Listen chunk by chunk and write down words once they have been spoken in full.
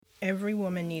Every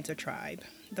woman needs a tribe.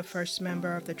 The first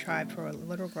member of the tribe for a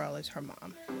little girl is her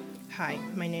mom. Hi,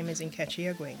 my name is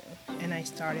Nkechi Aguenu, and I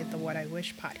started the What I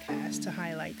Wish podcast to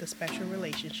highlight the special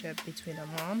relationship between a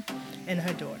mom and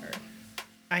her daughter.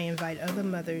 I invite other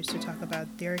mothers to talk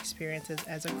about their experiences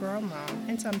as a girl mom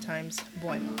and sometimes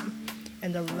boy mom,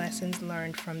 and the lessons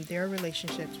learned from their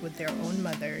relationships with their own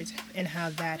mothers and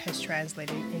how that has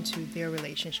translated into their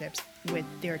relationships with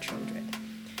their children.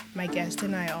 My guest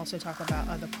and I also talk about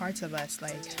other parts of us,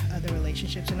 like other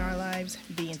relationships in our lives,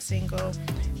 being single,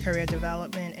 career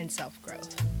development, and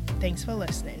self-growth. Thanks for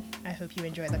listening. I hope you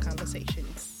enjoy the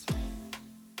conversations.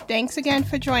 Thanks again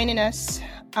for joining us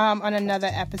on another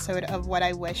episode of What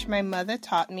I Wish My Mother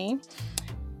Taught Me.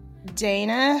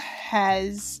 Dana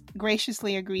has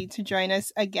graciously agreed to join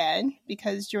us again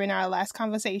because during our last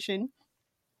conversation,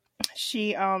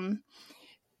 she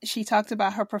talked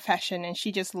about her profession and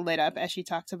she just lit up as she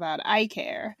talked about eye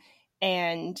care.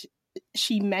 And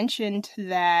she mentioned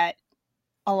that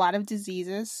a lot of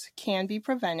diseases can be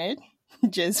prevented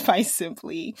just by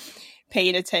simply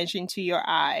paying attention to your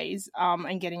eyes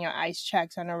and getting your eyes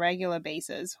checked on a regular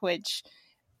basis, which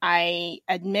I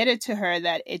admitted to her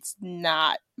that it's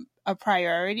not a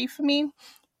priority for me.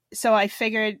 So I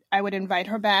figured I would invite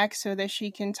her back so that she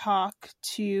can talk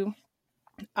to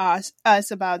us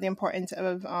about the importance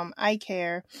of eye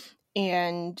care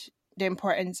and the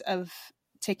importance of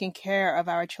taking care of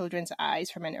our children's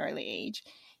eyes from an early age.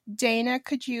 Dana,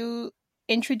 could you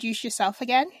introduce yourself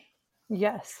again?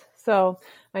 Yes. So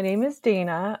my name is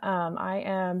Dana. I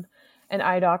am an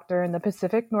eye doctor in the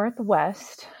Pacific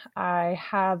Northwest. I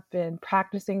have been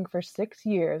practicing for 6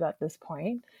 years at this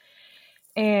point.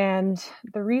 And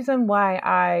the reason why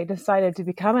I decided to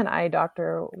become an eye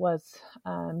doctor was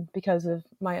because of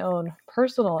my own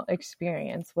personal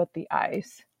experience with the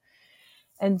eyes.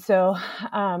 And so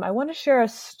I want to share a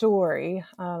story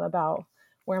about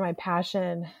where my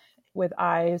passion with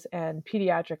eyes and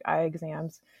pediatric eye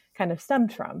exams kind of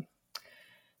stemmed from.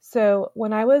 So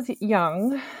when I was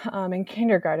young in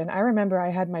kindergarten, I remember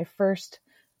I had my first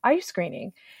eye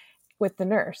screening with the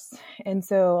nurse. And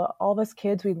so all of us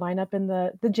kids, we'd line up in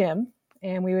the gym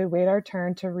and we would wait our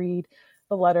turn to read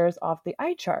the letters off the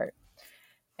eye chart.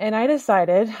 And I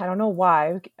decided, I don't know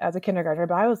why, as a kindergartner,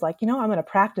 but I was like, I'm going to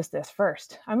practice this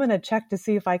first. I'm going to check to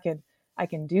see if I can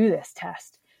do this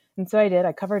test. And so I did.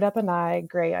 I covered up an eye.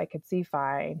 Great. I could see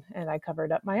fine. And I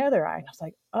covered up my other eye. And I was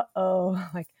like, uh-oh,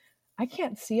 like I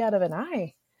can't see out of an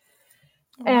eye.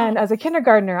 Wow. And as a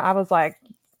kindergartner, I was like,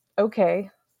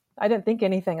 okay, I didn't think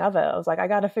anything of it. I was like, I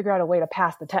got to figure out a way to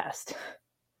pass the test.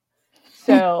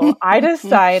 So I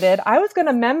decided I was going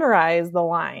to memorize the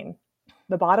line,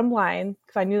 the bottom line,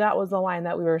 because I knew that was the line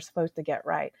that we were supposed to get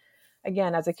right.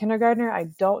 Again, as a kindergartner, I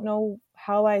don't know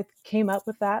how I came up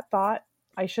with that thought.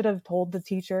 I should have told the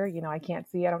teacher, I can't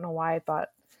see. I don't know why I thought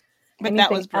but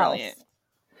that was brilliant. Else.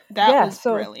 That was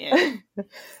brilliant.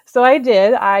 So I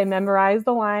did. I memorized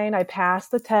the line. I passed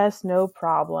the test, no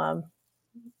problem.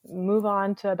 Move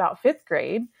on to about 5th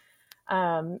grade.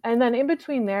 And then in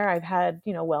between there, I've had,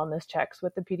 wellness checks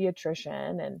with the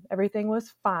pediatrician and everything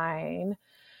was fine.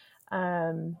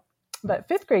 But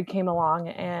 5th grade came along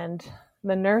and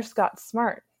the nurse got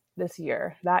smart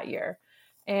that year.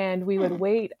 And we would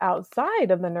wait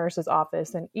outside of the nurse's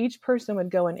office and each person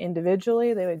would go in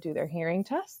individually. They would do their hearing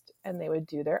test and they would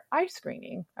do their eye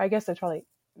screening. I guess it's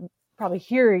probably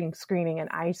hearing screening and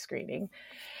eye screening.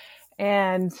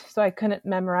 And so I couldn't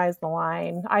memorize the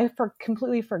line. I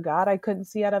completely forgot I couldn't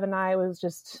see out of an eye. It was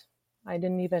just, I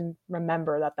didn't even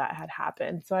remember that had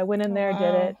happened. So I went in there,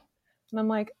 did it. And I'm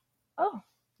like, oh,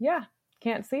 yeah,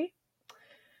 can't see.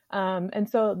 And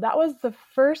so that was the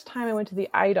first time I went to the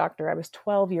eye doctor. I was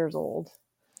 12 years old.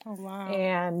 Oh, wow.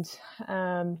 And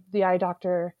the eye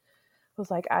doctor was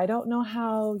like, I don't know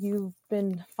how you've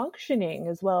been functioning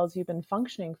as well as you've been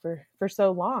functioning for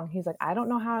so long. He's like, I don't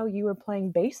know how you were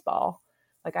playing baseball.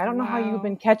 Like, I don't know how you've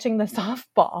been catching the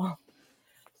softball.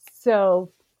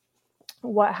 So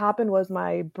what happened was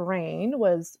my brain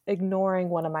was ignoring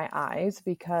one of my eyes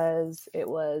because there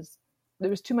was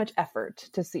too much effort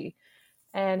to see.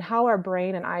 And how our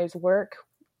brain and eyes work,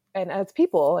 and as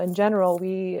people in general,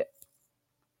 we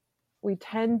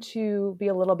tend to be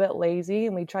a little bit lazy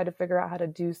and we try to figure out how to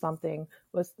do something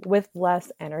with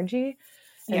less energy.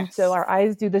 And Yes. So our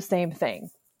eyes do the same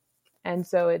thing. And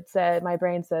so my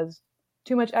brain says,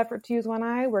 too much effort to use one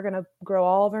eye. We're going to grow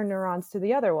all of our neurons to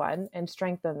the other one and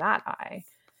strengthen that eye.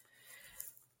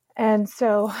 And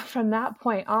so from that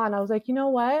point on, I was like, you know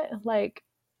what? Like,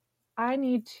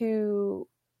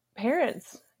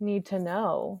 parents need to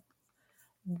know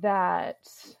that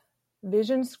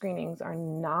vision screenings are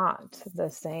not the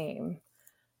same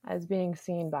as being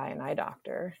seen by an eye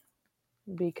doctor,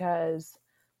 because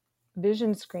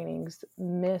vision screenings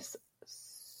miss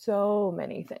so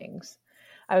many things.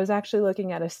 I was actually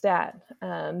looking at a stat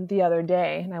the other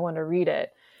day, and I want to read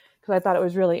it because I thought it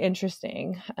was really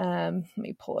interesting. Let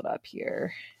me pull it up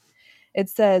here. It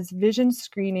says vision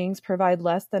screenings provide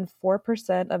less than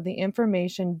 4% of the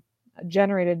information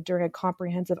generated during a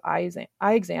comprehensive eye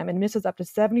exam and misses up to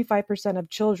 75% of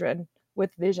children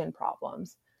with vision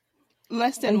problems.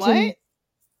 Less than what?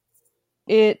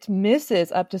 It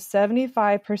misses up to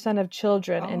 75% of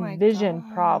children in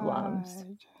vision problems.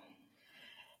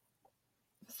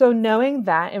 So knowing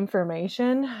that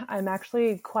information, I'm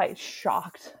actually quite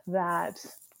shocked that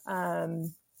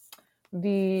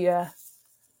the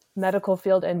medical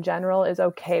field in general is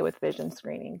okay with vision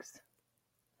screenings.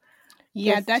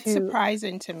 Yeah, that's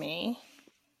surprising to me.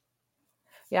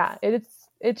 Yeah,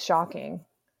 it's shocking.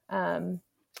 And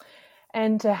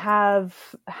to have,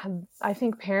 I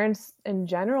think parents in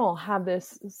general have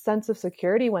this sense of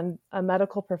security when a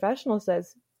medical professional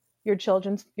says, your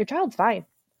child's fine.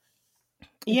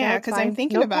 Yeah, because I'm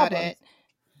thinking about it.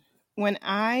 When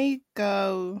I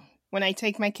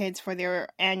take my kids for their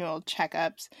annual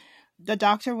checkups, the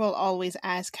doctor will always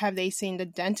ask, have they seen the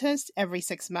dentist every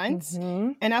 6 months?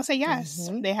 Mm-hmm. And I'll say, yes,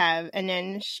 they have. And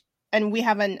then, and we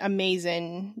have an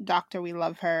amazing doctor. We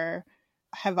love her,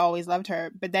 have always loved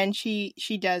her. But then she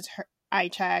does her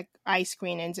eye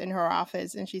screenings in her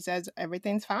office, and she says,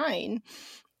 everything's fine.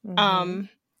 Mm-hmm.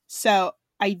 So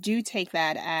I do take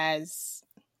that as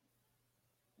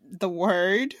the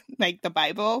word, like the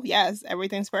Bible. Yes,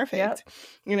 everything's perfect.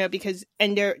 Yep. Because,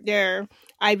 and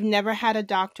I've never had a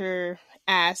doctor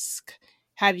ask,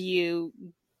 have you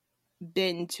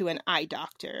been to an eye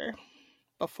doctor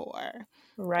before?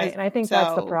 Right. And I think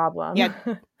that's the problem.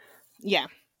 Yeah,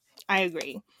 I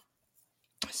agree.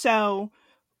 So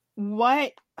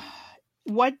what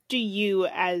do you,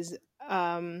 as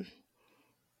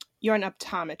you're an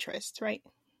optometrist, right?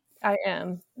 I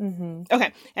am. Mm-hmm.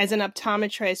 Okay. As an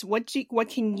optometrist, what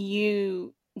can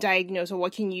you diagnose, or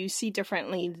what can you see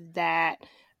differently that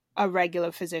a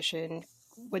regular physician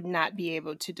would not be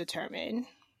able to determine?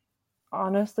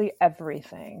 Honestly,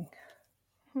 everything.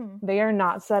 They are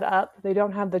not set up. They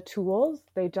don't have the tools.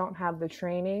 They don't have the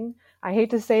training. I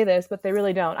hate to say this, but they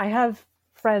really don't. I have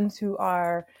friends who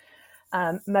are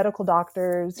medical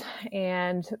doctors,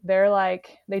 and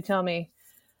they tell me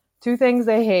 2 things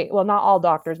they hate. Well, not all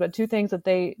doctors, but 2 things that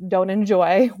they don't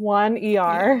enjoy. 1,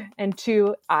 ER, and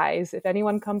 2, eyes. If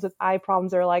anyone comes with eye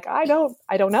problems, they're like, I don't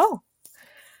know.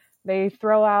 They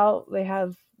throw out, they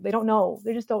don't know.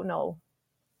 They just don't know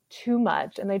too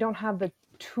much, and they don't have the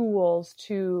tools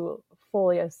to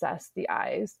fully assess the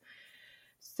eyes.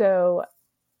 So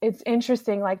it's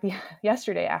interesting, like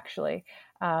yesterday, actually,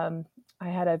 I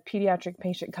had a pediatric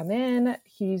patient come in.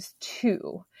 He's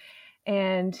 2.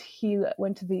 And he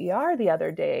went to the ER the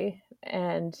other day,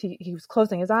 and he was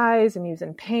closing his eyes and he was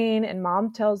in pain. And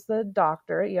mom tells the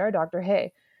ER doctor,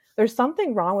 hey, there's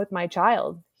something wrong with my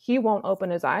child. He won't open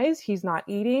his eyes. He's not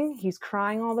eating. He's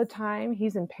crying all the time.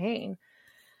 He's in pain.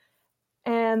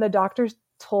 And the doctor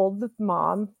told the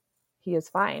mom, he is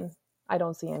fine. I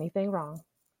don't see anything wrong.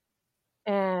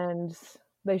 And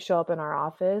they show up in our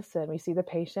office and we see the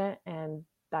patient, and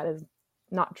that is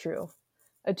not true.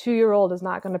 A 2-year-old is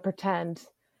not going to pretend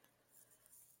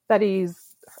that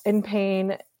he's in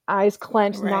pain, eyes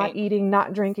clenched, not eating,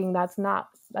 not drinking. That's not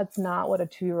what a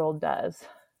 2-year-old does.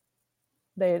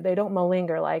 They don't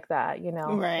malinger like that,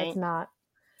 Right. That's not.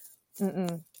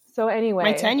 Mm-mm. So anyway,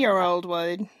 my 10-year-old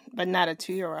would, but not a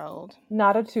 2-year-old.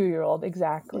 Not a 2-year-old,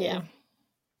 exactly. Yeah.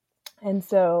 And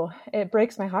so it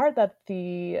breaks my heart that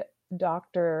the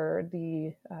doctor,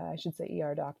 I should say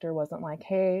ER doctor, wasn't like,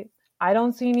 hey, I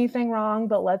don't see anything wrong,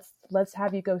 but let's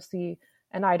have you go see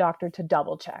an eye doctor to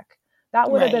double check. That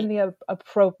would have been the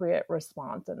appropriate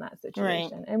response in that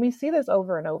situation. Right. And we see this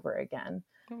over and over again.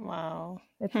 Wow.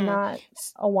 It's not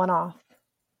a one-off.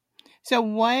 So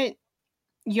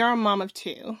you're a mom of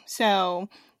 2. So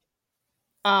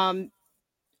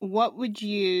what would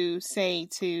you say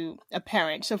to a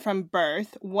parent? So from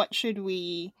birth, what should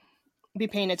we be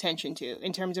paying attention to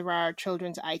in terms of our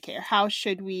children's eye care? How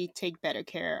should we take better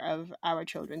care of our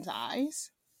children's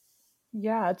eyes?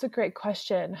 Yeah, it's a great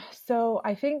question. So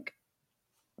I think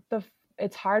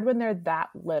it's hard when they're that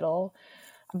little,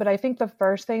 but I think the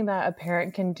first thing that a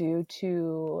parent can do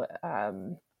to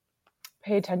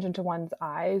pay attention to one's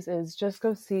eyes is just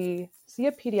go see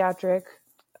a pediatric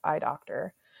eye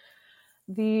doctor.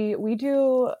 We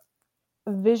do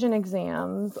vision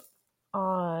exams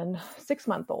on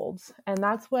 6-month-olds. And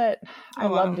that's what I Oh,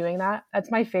 love wow. doing that.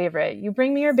 That's my favorite. You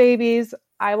bring me your babies,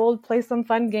 I will play some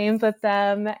fun games with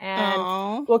them, and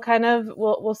Oh,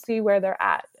 we'll see where they're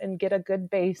at and get a good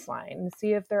baseline and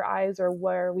see if their eyes are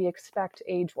where we expect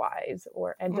age-wise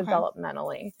and okay.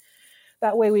 developmentally.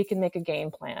 That way we can make a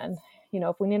game plan.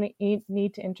 If we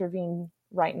need to intervene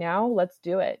right now, let's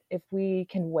do it. If we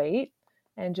can wait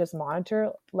and just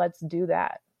monitor, let's do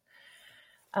that.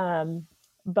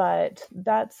 But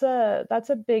that's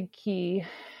a big key.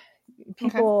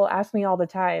 Okay. People ask me all the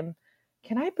time,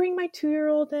 can I bring my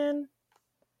 2-year-old in?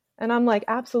 And I'm like,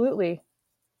 absolutely.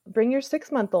 Bring your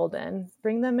 6-month-old in.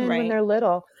 Bring them in when Right. they're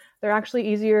little. They're actually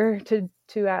easier to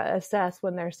assess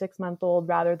when they're 6-month-old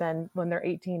rather than when they're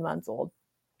 18 months old.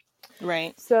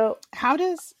 Right. So, How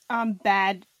does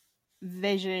bad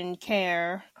vision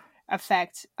care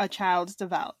affect a child's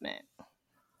development?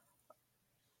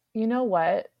 you know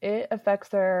what? It affects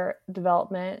their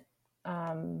development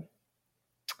um,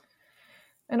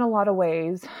 in a lot of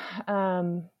ways.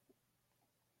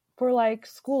 For like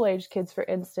school age kids, for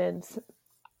instance,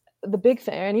 the big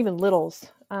thing, and even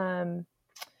littles,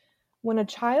 when a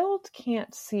child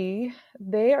can't see,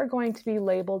 they are going to be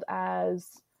labeled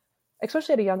as,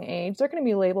 especially at a young age, they're going to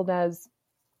be labeled as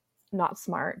not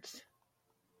smart.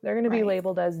 They're going to be Right.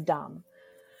 labeled as dumb.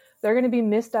 They're going to be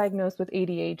misdiagnosed with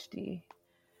ADHD.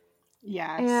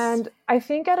 Yes. And I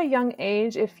think at a young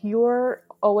age, if you're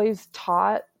always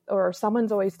taught or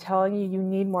someone's always telling you you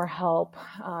need more help,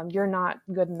 you're not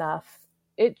good enough,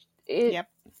 it it Yep.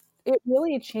 it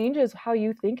really changes how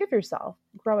you think of yourself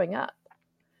growing up.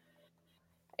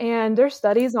 And there's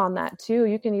studies on that too.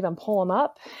 You can even pull them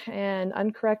up, and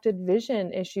uncorrected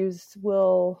vision issues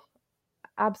will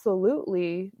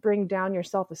absolutely bring down your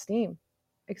self-esteem,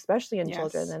 especially in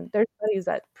children. Yes. And there's studies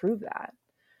that prove that.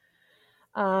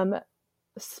 Um,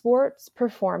 Sports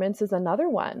performance is another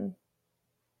one.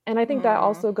 And I think that Mm.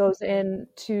 also goes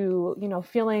into,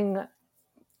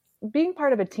 being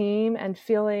part of a team and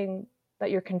feeling that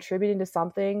you're contributing to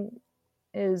something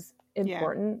is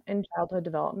Yeah. important in childhood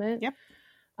development. Yep.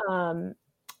 Um,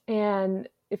 and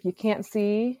if you can't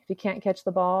see, if you can't catch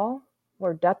the ball,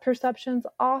 or depth perception's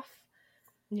off,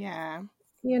 Yeah.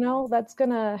 that's going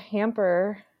to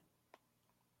hamper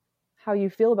how you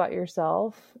feel about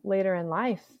yourself later in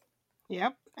life.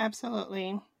 Yep.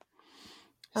 Absolutely.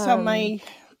 So Um,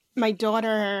 my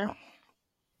daughter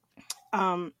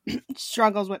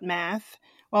struggles with math.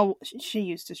 Well, she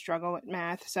used to struggle with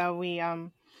math, so we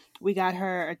got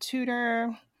her a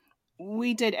tutor.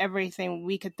 We did everything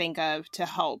we could think of to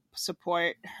help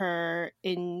support her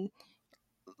in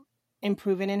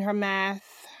improving in her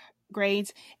math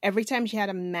grades. Every time she had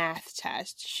a math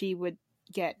test, she would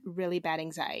get really bad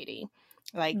anxiety,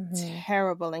 like mhm,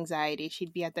 terrible anxiety.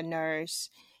 She'd be at the nurse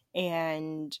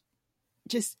and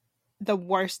just the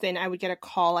worst thing. I would get a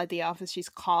call at the office. She's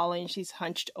calling, she's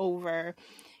hunched over.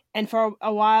 And for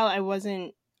a while, I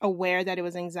wasn't aware that it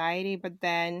was anxiety, but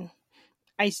then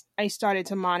I started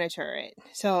to monitor it.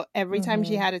 So every time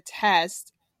she mhm. had a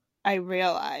test, I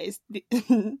realized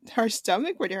her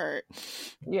stomach would hurt.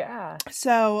 Yeah.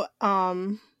 So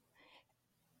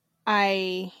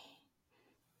I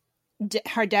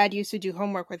her dad used to do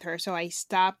homework with her, so I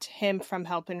stopped him from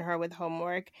helping her with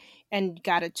homework and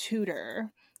got a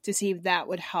tutor to see if that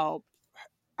would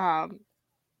um,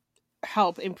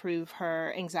 help improve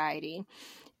her anxiety.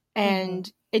 Mhm,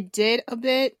 And it did a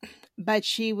bit, but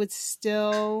she was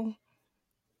still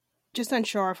just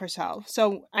unsure of herself.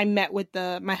 So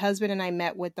my husband and I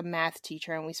met with the math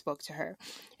teacher and we spoke to her.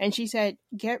 And she said,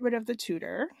 get rid of the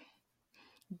tutor,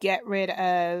 get rid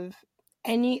of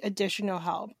any additional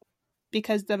help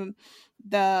because the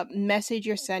message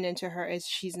you're sending to her is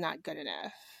she's not good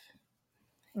enough.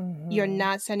 You're mhm,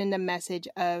 not sending the message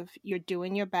of you're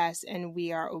doing your best and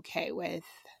we are okay with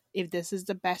if this is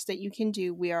the best that you can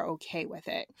do, we are okay with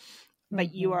it.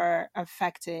 But you mhm, are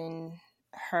affecting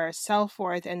her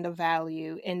self-worth and the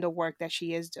value in the work that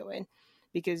she is doing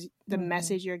because the mhm,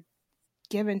 message you're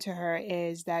giving to her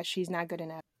is that she's not good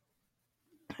enough.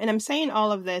 And I'm saying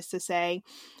all of this to say,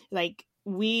 like,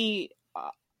 we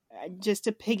just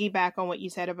to piggyback on what you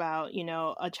said about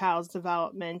a child's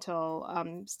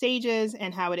developmental stages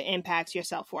and how it impacts your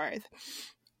self-worth,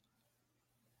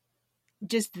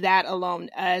 just that alone,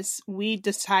 as we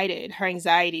decided her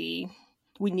anxiety,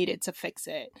 we needed to fix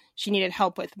it. She needed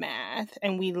help with math,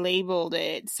 and we labeled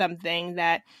it something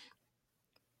that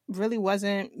really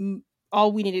wasn't.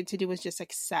 All we needed to do was just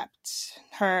accept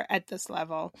her at this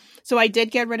level. So I did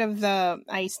get rid of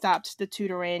I stopped the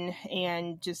tutoring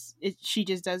and she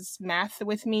just does math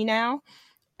with me now.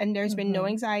 And there's been no mhm.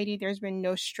 anxiety, there's been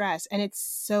no stress. And it's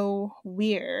so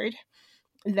weird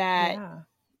that Yeah.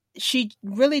 she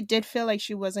really did feel like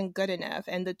she wasn't good enough,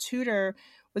 and the tutor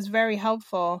was very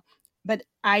helpful, but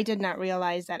I did not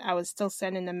realize that I was still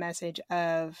sending the message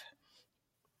of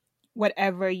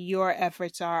whatever your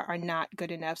efforts are not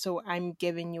good enough, so I'm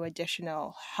giving you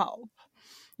additional help.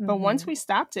 But once Mm-hmm. we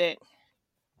stopped it,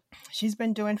 she's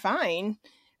been doing fine,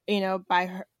 by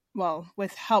her, well,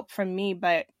 with help from me,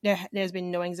 but there's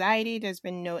been no anxiety, there's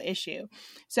been no issue.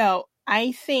 So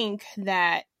I think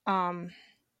that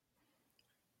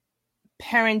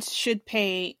parents should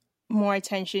pay more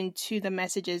attention to the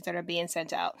messages that are being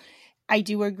sent out. I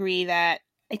do agree that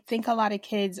I think a lot of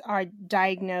kids are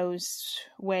diagnosed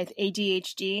with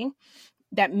ADHD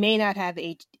that may not have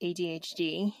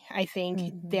ADHD. I think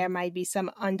Mm-hmm. there might be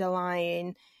some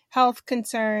underlying health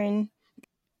concern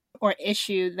or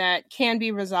issue that can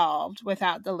be resolved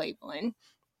without the labeling.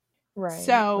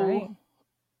 Right, So, right.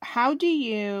 how do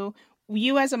you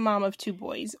as a mom of two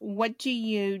boys, what do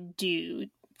you do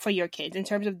for your kids in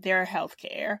terms of their health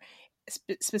care,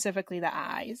 specifically the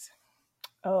eyes?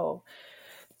 Oh,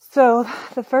 so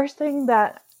the first thing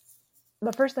that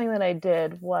I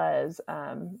did was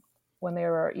when they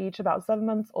were each about 7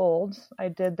 months old, I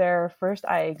did their first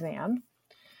eye exam.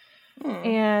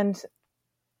 Hmm. And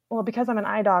well, because I'm an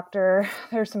eye doctor,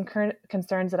 there's some current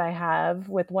concerns that I have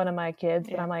with one of my kids,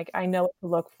 but Yeah. I'm like, I know what to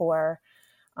look for.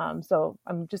 So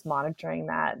I'm just monitoring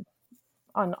that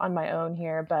on my own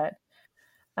here. But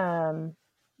um,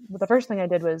 the first thing I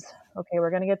did was, okay, we're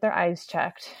going to get their eyes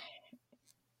checked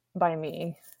by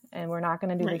me, and we're not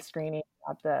going to do the Right. screening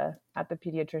at the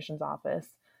pediatrician's office.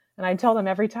 And I tell them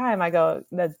every time I go,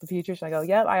 the pediatrician, I go,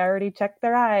 yep, I already checked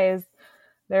their eyes.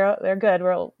 They're good.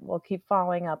 We'll keep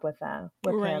following up with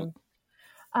Right. him.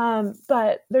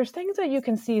 But there's things that you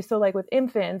can see. So like with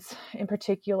infants in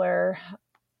particular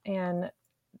and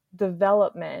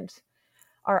development,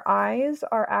 our eyes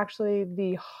are actually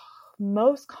the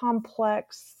most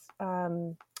complex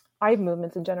eye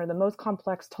movements in general, the most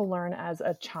complex to learn as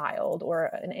a child or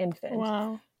an infant.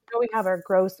 Wow. So we have our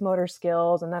gross motor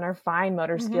skills and then our fine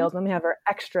motor Mm-hmm. skills, and then we have our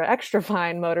extra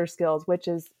fine motor skills, which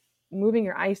is moving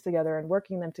your eyes together and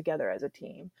working them together as a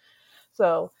team.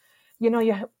 So,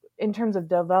 in terms of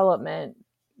development,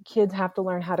 kids have to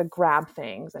learn how to grab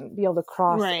things and be able to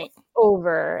cross Right.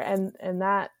 over, and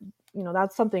that,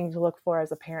 that's something to look for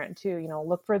as a parent too.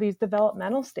 Look for these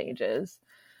developmental stages,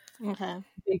 Okay.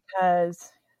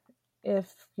 because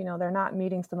if they're not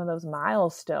meeting some of those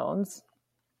milestones,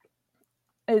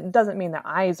 it doesn't mean the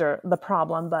eyes are the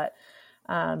problem, but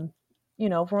um,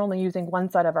 if we're only using one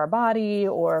side of our body,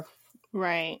 or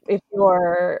Right. if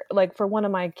you're like, for one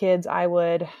of my kids, I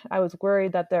was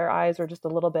worried that their eyes were just a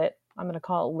little bit, I'm going to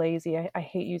call it lazy. I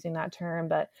hate using that term,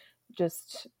 but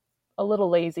just a little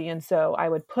lazy. And so I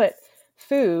would put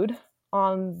food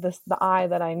on the eye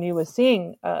that I knew was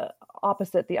seeing,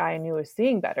 opposite the eye I knew was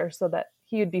seeing better, so that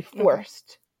he would be Okay.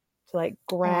 forced to like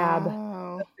grab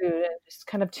Oh. the food and just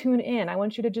kind of tune in. I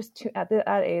want you to just at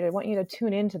that age, I want you to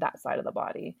tune into that side of the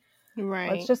body.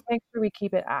 Let's Right. just make sure we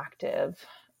keep it active.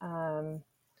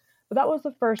 But that was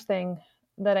the first thing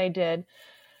that I did.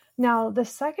 Now, the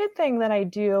second thing that I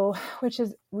do, which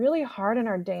is really hard in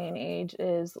our day and age,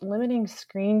 is limiting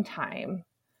screen time.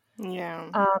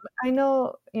 Yeah. I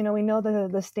know, we know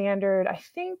the standard, I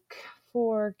think,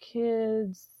 for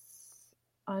kids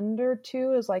under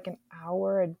 2 is like an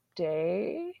hour a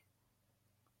day.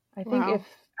 I think, if Wow.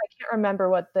 I can't remember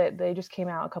what they just came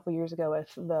out a couple years ago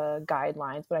with the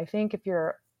guidelines, but I think if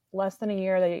you're less than a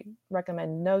year, they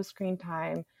recommend no screen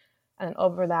time, and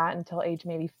over that until age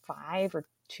maybe 5 or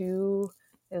 2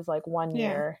 is like one Yeah.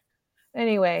 year.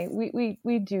 Anyway,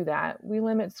 we do that. We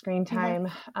limit screen Okay. time,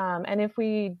 and if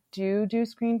we do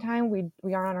screen time,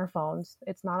 we are on our phones.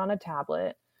 It's not on a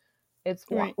tablet.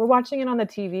 Right. We're watching it on the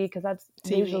TV, because that's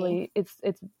TV. visually,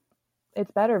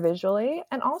 it's better visually,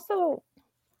 and also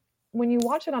when you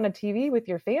watch it on a TV with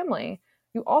your family,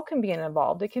 you all can be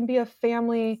involved. It can be a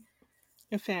family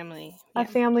Your family. a Yeah.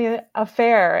 family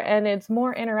affair, and it's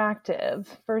more interactive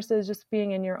versus just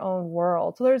being in your own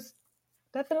world. So there's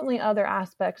definitely other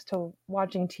aspects to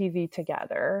watching TV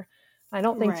together. I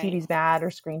don't think Right. TV's bad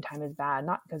or screen time is bad,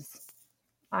 not because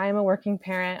I am a working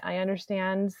parent. I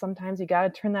understand sometimes you got to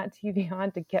turn that TV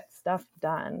on to get stuff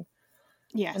done,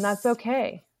 and that's Yes.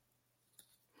 okay.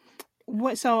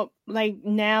 What, so like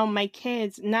now my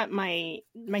kids, not my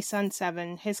son's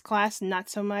 7, his class not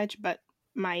so much, but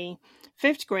my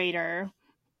 5th grader,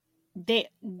 the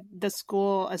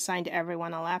school assigned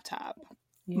everyone a laptop.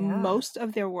 Yeah. Most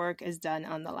of their work is done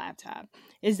on the laptop.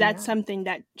 Is that Yeah. something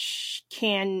that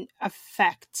can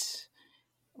affect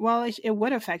Well, it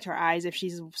would affect her eyes if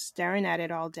she's staring at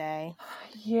it all day.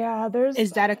 Yeah,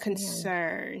 Is that a man,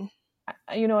 concern?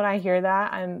 when I hear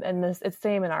that, and it's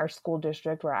same in our school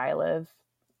district where I live.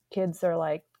 Kids are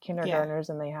like Yeah.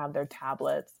 kindergartners and they have their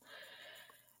tablets.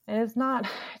 And it's not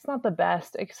the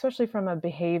best, especially from a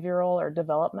behavioral or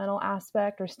developmental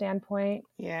aspect or standpoint.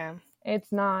 Yeah.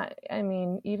 It's not, I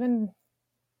mean,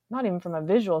 not even from a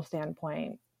visual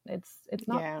standpoint, it's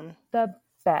not Yeah. the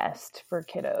best for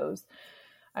kiddos.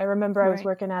 I remember I was Right.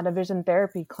 working at a vision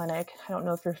therapy clinic. I don't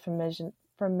know if you're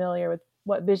familiar with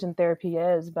what vision therapy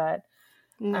is, but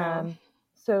No.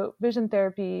 so vision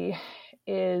therapy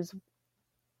is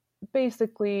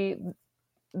basically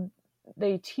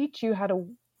they teach you how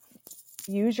to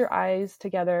use your eyes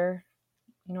together,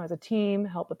 as a team,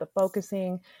 help with the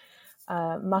focusing,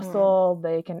 muscle.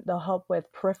 They'll help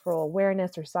with peripheral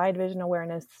awareness or side vision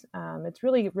awareness. It's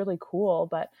really, really cool,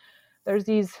 but there's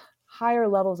these higher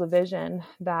levels of vision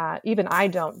that even I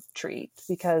don't treat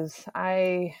because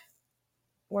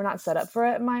we're not set up for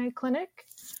it in my clinic.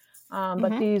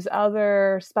 But these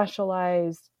other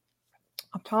specialized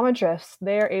optometrists,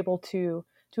 they're able to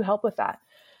help with that.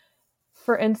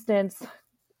 For instance,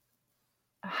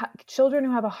 children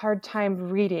who have a hard time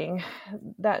reading,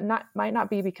 that might not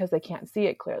be because they can't see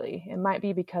it clearly. It might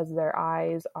be because their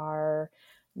eyes are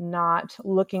not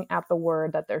looking at the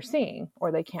word that they're seeing,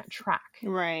 or they can't track.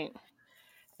 Right.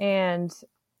 And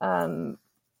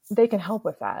they can help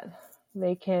with that.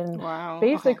 They can Okay.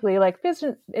 basically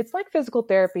it's like physical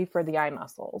therapy for the eye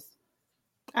muscles.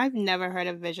 I've never heard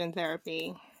of vision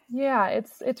therapy. Yeah,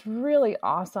 it's really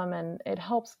awesome, and it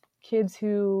helps kids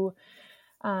who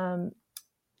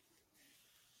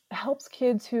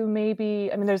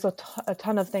maybe, I mean, there's a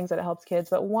ton of things that it helps kids,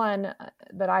 but one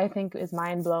that I think is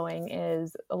mind-blowing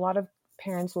is a lot of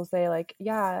parents will say like,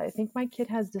 yeah, I think my kid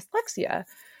has dyslexia.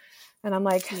 And I'm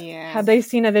like, have they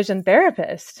seen a vision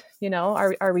therapist?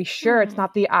 Are we sure it's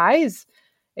not the eyes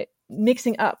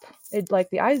mixing up? Like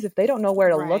the eyes, if they don't know where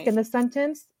to look in the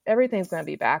sentence, everything's going to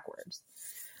be backwards.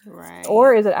 Right.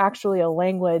 Or is it actually a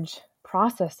language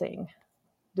processing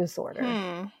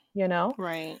disorder?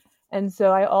 Right. And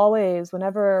so I always,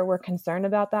 whenever we're concerned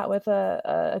about that with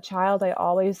a child, I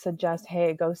always suggest,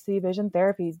 hey, go see vision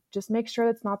therapy. Just make sure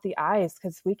it's not the eyes,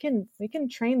 because we can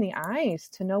train the eyes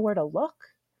to know where to look,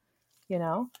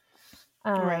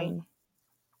 Right.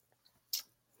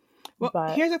 Well,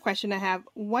 But here's a question I have.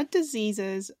 What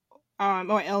diseases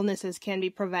or illnesses can be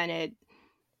prevented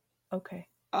okay.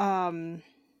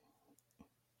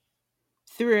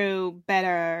 Through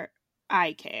better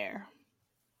eye care?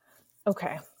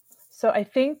 Okay. So I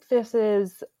think this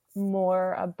is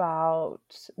more about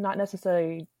not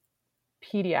necessarily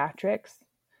pediatrics,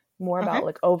 more about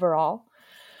like overall.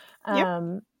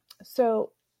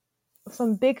 So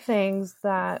some big things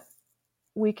that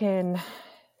we can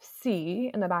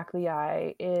see in the back of the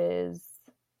eye is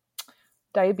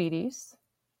diabetes.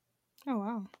 Oh,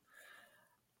 wow.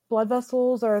 Blood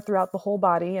vessels are throughout the whole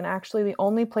body, and actually the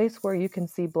only place where you can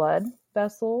see blood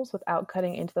vessels without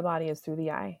cutting into the body is through the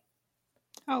eye.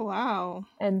 Oh, wow.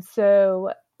 And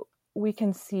so we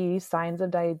can see signs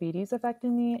of diabetes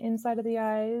affecting the inside of the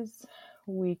eyes.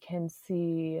 We can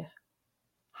see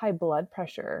high blood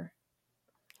pressure.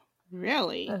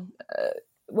 Really?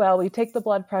 Well, we take the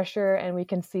blood pressure and we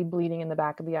can see bleeding in the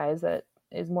back of the eyes that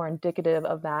is more indicative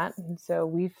of that. And so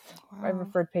I've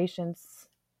referred patients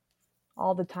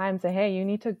all the time, say, hey, you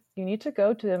need to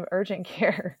go to urgent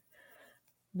care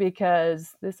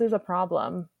because this is a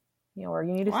problem, or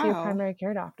you need to see a primary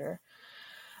care doctor.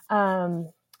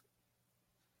 You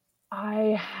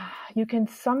can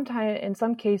sometimes, in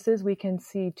some cases, we can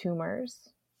see tumors,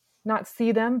 not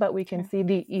see them, but we can see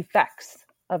the effects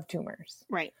of tumors.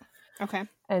 Right. Okay.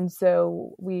 And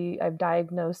so I've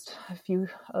diagnosed a few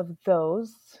of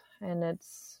those, and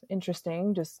it's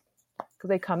interesting just because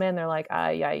they come in, they're like,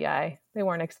 they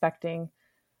weren't expecting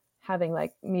having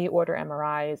like me order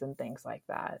MRIs and things like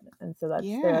that. And so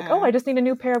they're like, oh, I just need a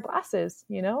new pair of glasses,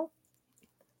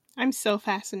 I'm so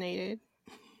fascinated.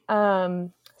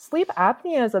 Sleep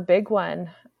apnea is a big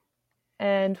one.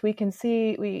 And we can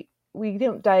see, we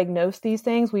don't diagnose these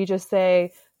things. We just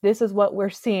say, this is what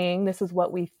we're seeing. This is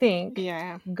what we think.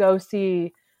 Yeah. Go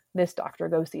see this doctor,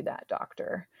 go see that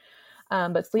doctor.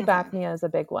 But sleep apnea is a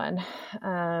big one.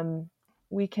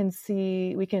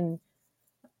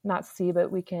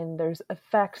 There's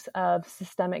effects of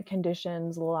systemic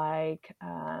conditions like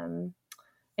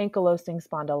ankylosing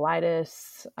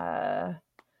spondylitis,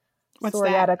 What's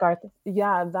psoriatic that?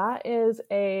 Yeah, that is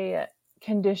a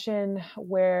condition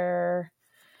where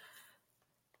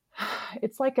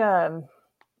it's like a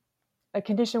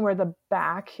condition where the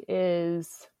back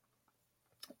is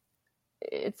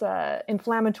it's a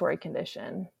inflammatory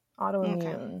condition,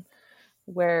 autoimmune, Okay.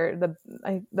 where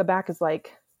the back is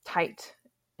like tight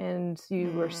and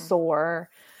you were Mm. sore.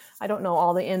 I don't know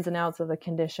all the ins and outs of the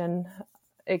condition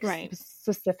Right.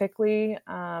 specifically,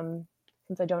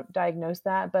 since I don't diagnose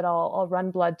that, but I'll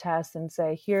run blood tests and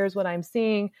say, here's what I'm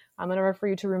seeing. I'm going to refer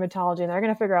you to rheumatology, and they're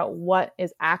going to figure out what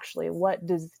is actually, what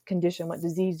condition, what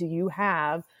disease do you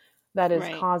have that is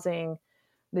Right. causing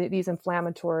these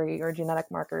inflammatory or genetic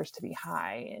markers to be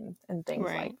high, and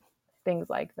Right. things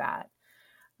like that.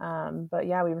 But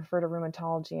yeah, we refer to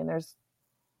rheumatology, and there's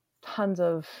tons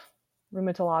of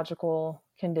rheumatological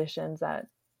conditions that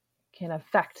can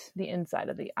affect the inside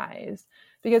of the eyes.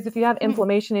 Because if you have Mm.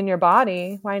 inflammation in your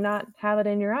body, why not have it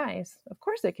in your eyes? Of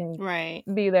course, it can Right.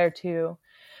 be there too.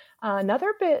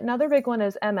 Another big one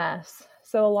is MS.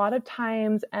 So a lot of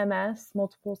times, MS,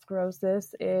 multiple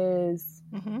sclerosis, is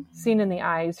Mm-hmm. seen in the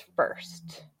eyes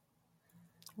first,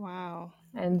 Wow.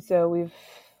 and so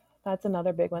that's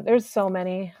another big one. There's so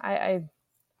many. I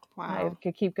Wow.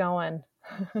 could keep going.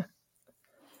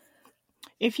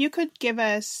 If you could give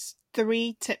us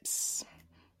 3 tips,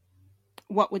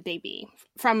 what would they be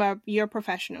from your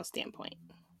professional standpoint?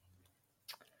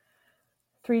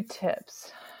 3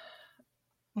 tips.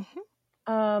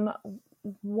 Mm-hmm.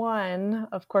 One,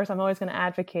 of course, I'm always going to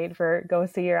advocate for go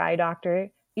see your eye doctor,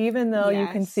 even though you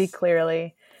can see Yes.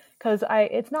 clearly, because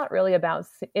it's not really about,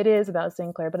 it is about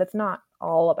seeing clear, but it's not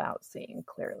all about seeing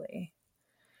clearly.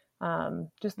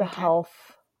 Just Okay.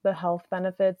 the health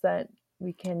benefits that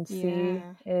we can see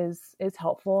Yeah. is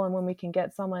helpful. And when we can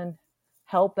get someone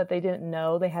help that they didn't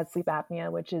know they had sleep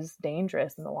apnea, which is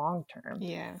dangerous in the long term,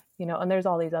 Yeah. and there's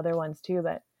all these other ones too,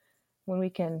 but when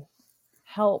we can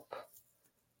help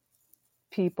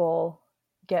people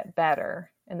get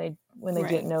better and when they Right.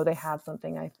 didn't know they have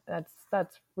something,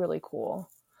 that's really cool.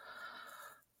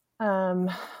 um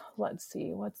let's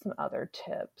see, what's some other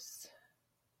tips.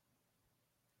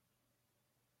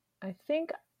 I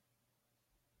think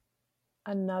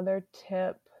another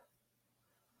tip,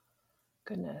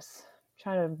 goodness, I'm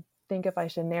trying to think if I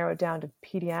should narrow it down to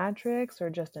pediatrics or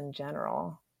just in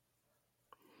general.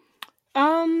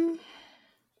 Um,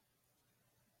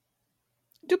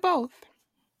 do both.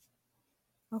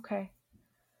 Okay.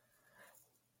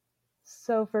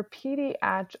 So for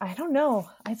pediatric, I don't know.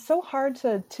 It's so hard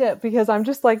to tip because I'm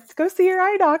just like, go see your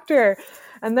eye doctor,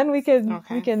 and then we can we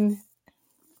Okay. can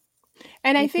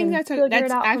And I we think can that's figure it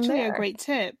that's out from actually a there. great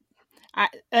tip.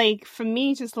 Like for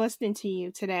me, just listening to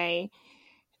you today,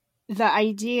 the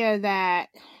idea that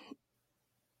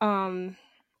um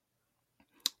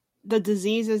the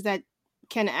diseases that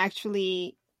can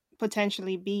actually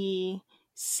potentially be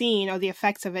seen, or the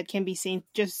effects of it can be seen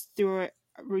just through a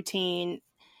routine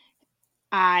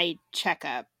eye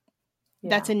checkup.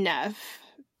 That's Yeah. enough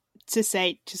to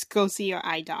say just go see your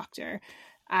eye doctor.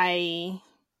 I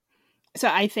so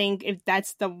I think if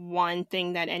that's the one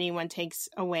thing that anyone takes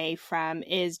away from,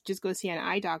 is just go see an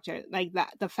eye doctor. Like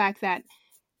the fact that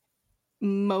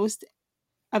most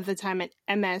of the time an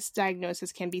MS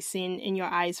diagnosis can be seen in your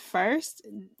eyes first,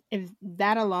 if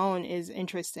that alone is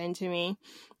interesting to me.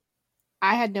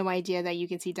 I had no idea that you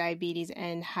can see diabetes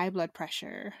and high blood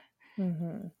pressure,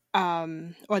 Mm-hmm.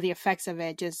 or the effects of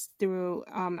it just through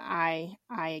eye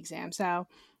exam. So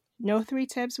no 3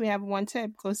 tips, we have 1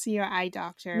 tip: go see your eye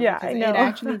doctor, Yeah, because I know.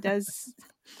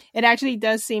 it actually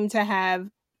does seem to have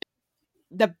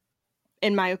the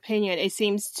in my opinion, it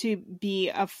seems to be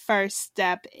a first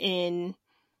step in,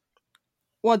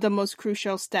 well, the most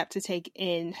crucial step to take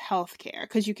in healthcare,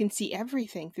 because you can see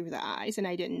everything through the eyes, and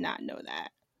I did not know that.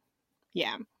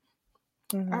 Yeah.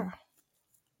 Mm-hmm. Oh,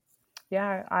 Yeah,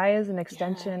 our eye is an yeah.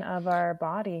 extension of our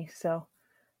body, so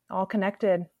all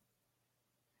connected.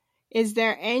 Is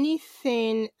there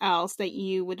anything else that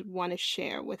you would want to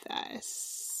share with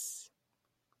us?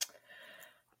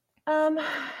 Um,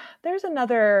 there's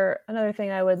another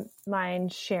thing I would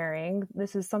mind sharing.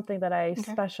 This is something that I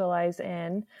Okay. specialize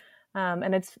in,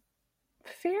 and it's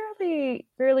fairly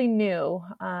new.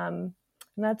 And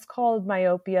that's called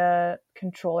myopia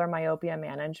control or myopia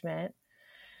management.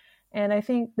 And I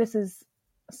think this is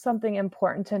something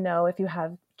important to know if you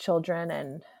have children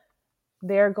and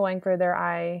they're going for their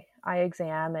eye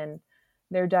exam and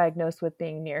they're diagnosed with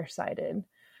being nearsighted.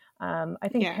 I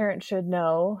think Yeah. parents should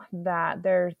know that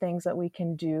there are things that we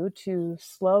can do to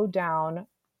slow down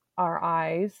our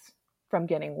eyes from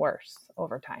getting worse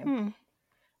over time. Hmm.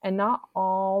 And not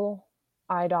all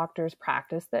eye doctors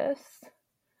practice this,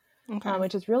 Okay.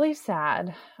 which is really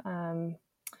sad,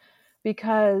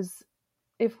 because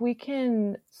if we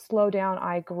can slow down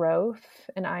eye growth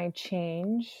and eye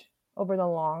change over the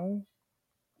long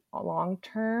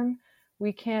term,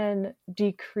 we can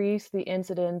decrease the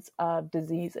incidence of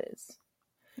diseases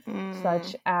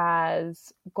such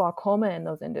as glaucoma in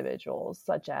those individuals,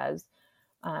 such as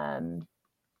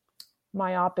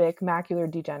myopic macular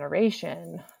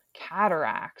degeneration,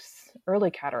 cataracts,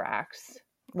 early cataracts,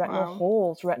 retinal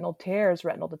holes, retinal tears,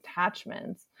 retinal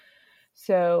detachments.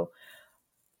 So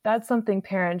that's something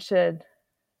parents should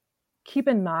keep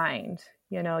in mind.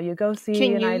 You know, you go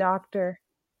see an eye doctor.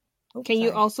 Can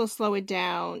you also slow it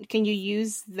down? Can you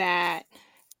use that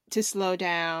to slow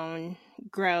down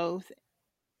growth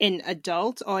in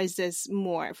adults, or is this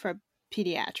more for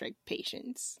pediatric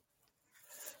patients?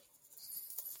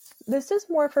 This is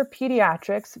more for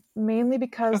pediatrics, mainly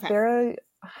because they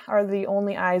are the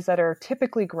only eyes that are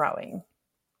typically growing.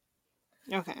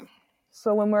 Okay.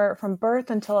 So when we're from birth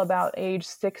until about age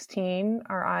 16,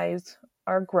 our eyes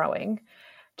are growing,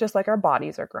 just like our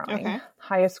bodies are growing,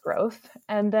 highest growth.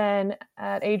 And then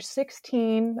at age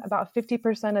 16, about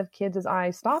 50% of kids'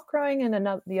 eyes stop growing,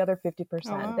 and the other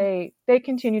 50%, they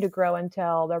continue to grow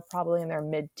until they're probably in their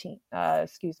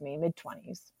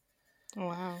mid-20s. Oh,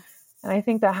 wow. And I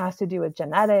think that has to do with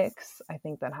genetics. I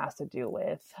think that has to do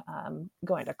with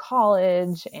going to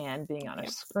college and being on a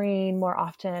screen more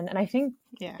often. And I think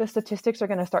the statistics are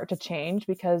going to start to change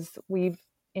because we've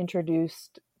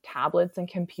introduced tablets and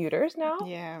computers now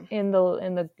in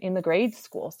the grade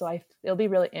school. So it'll be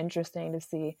really interesting to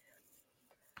see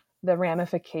the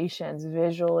ramifications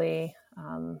visually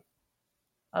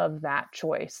of that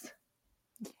choice.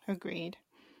 Agreed.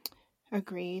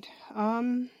 Okay.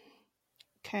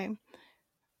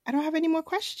 I don't have any more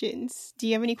questions. Do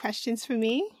you have any questions for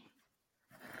me?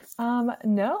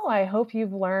 No, I hope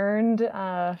you've learned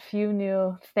a few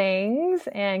new things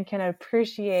and can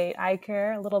appreciate eye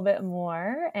care a little bit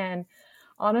more. And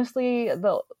honestly,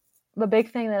 the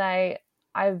big thing that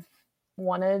I've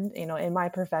wanted, in my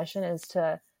profession is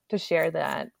to share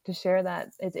that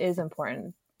it is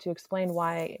important, to explain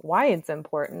why it's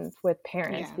important with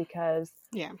parents, because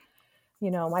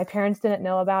my parents didn't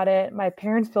know about it. My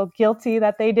parents feel guilty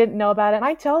that they didn't know about it. And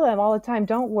I tell them all the time,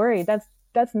 don't worry. That's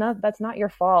not your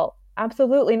fault.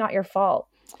 Absolutely not your fault.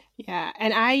 Yeah.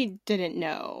 And I didn't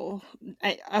know.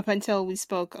 Up until we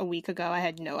spoke a week ago, I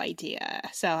had no idea.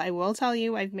 So I will tell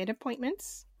you, I've made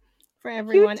appointments for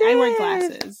everyone. I wear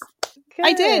glasses. Good.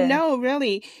 I did. No,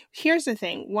 really. Here's the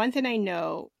thing. One thing I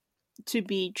know to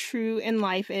be true in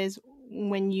life is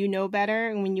when you know better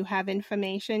and when you have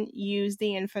information, use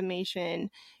the information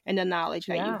and the knowledge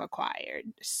that you've acquired.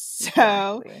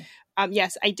 So,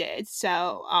 yes, I did.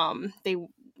 So,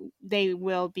 they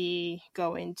will be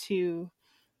going to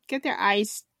get their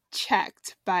eyes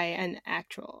checked by an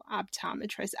actual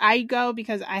optometrist. I go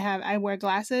because I wear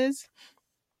glasses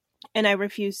and I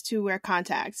refuse to wear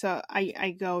contacts. So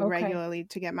I go regularly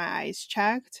to get my eyes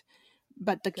checked,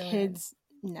 but the kids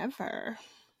never.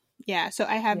 Yeah, so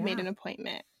I have made an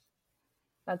appointment.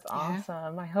 That's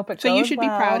awesome. I hope it goes So you should well.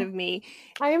 be proud of me.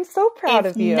 I am so proud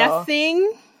of you. If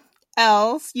nothing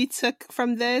else you took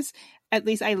from this, at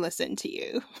least I listened to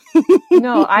you.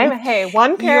 No,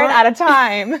 one parent at a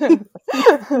time.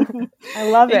 I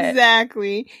love it.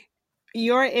 Exactly.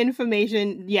 Your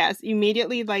information, yes,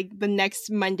 immediately, like the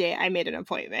next Monday, I made an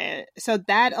appointment. So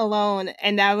that alone,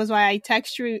 and that was why I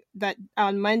texted you that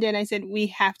on Monday, and I said, we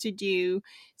have to do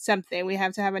something. We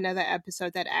have to have another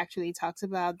episode that actually talks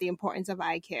about the importance of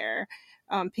eye care,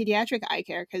 pediatric eye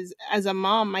care. Because as a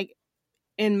mom, like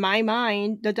in my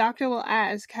mind, the doctor will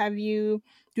ask, do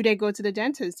they go to the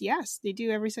dentist? Yes, they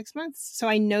do every 6 months. So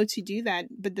I know to do that,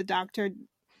 but the doctor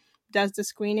does the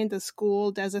screening, the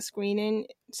school does a screening.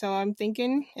 So I'm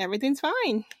thinking everything's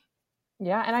fine.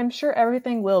 Yeah, and I'm sure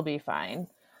everything will be fine.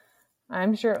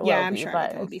 I'm sure it will be. Yeah, I'm sure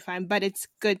everything will be fine. But it's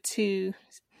good to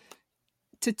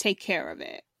take care of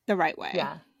it the right way.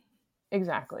 Yeah,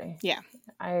 exactly. Yeah.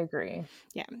 I agree.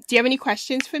 Yeah. Do you have any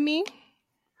questions for me?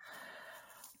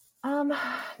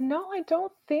 No, I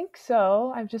don't think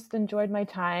so. I've just enjoyed my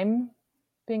time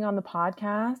being on the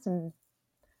podcast and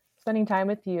spending time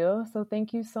with you. So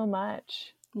thank you so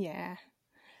much. Yeah.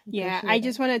 Yeah. I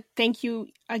just want to thank you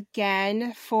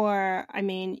again for,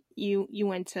 you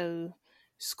went to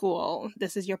school.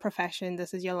 This is your profession.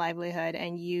 This is your livelihood.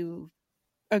 And you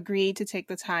agreed to take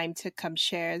the time to come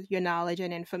share your knowledge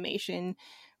and information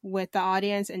with the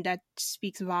audience. And that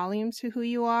speaks volumes to who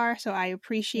you are. So I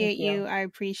appreciate you. I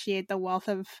appreciate the wealth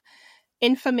of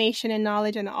information and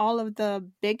knowledge and all of the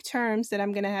big terms that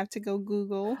I'm going to have to go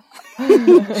Google.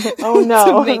 Oh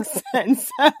no. To make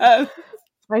sense of.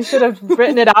 I should have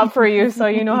written it out for you so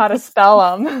you know how to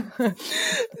spell them.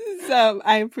 So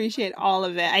I appreciate all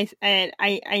of it.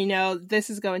 I know this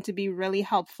is going to be really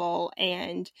helpful,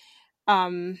 and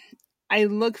I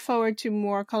look forward to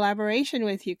more collaboration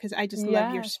with you because I just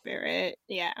love your Yes. spirit.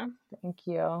 Yeah. Thank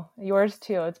you. Yours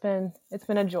too. It's been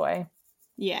a joy.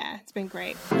 Yeah, it's been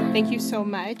great. Thank you so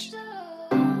much.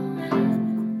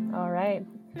 All right.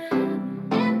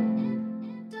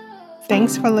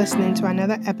 Thanks for listening to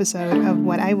another episode of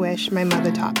What I Wish My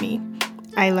Mother Taught Me.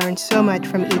 I learned so much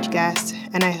from each guest,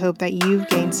 and I hope that you've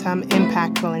gained some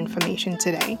impactful information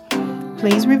today.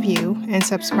 Please review and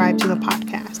subscribe to the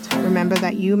podcast. Remember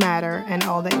that you matter and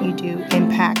all that you do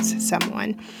impacts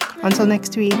someone. Until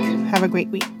next week, have a great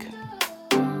week.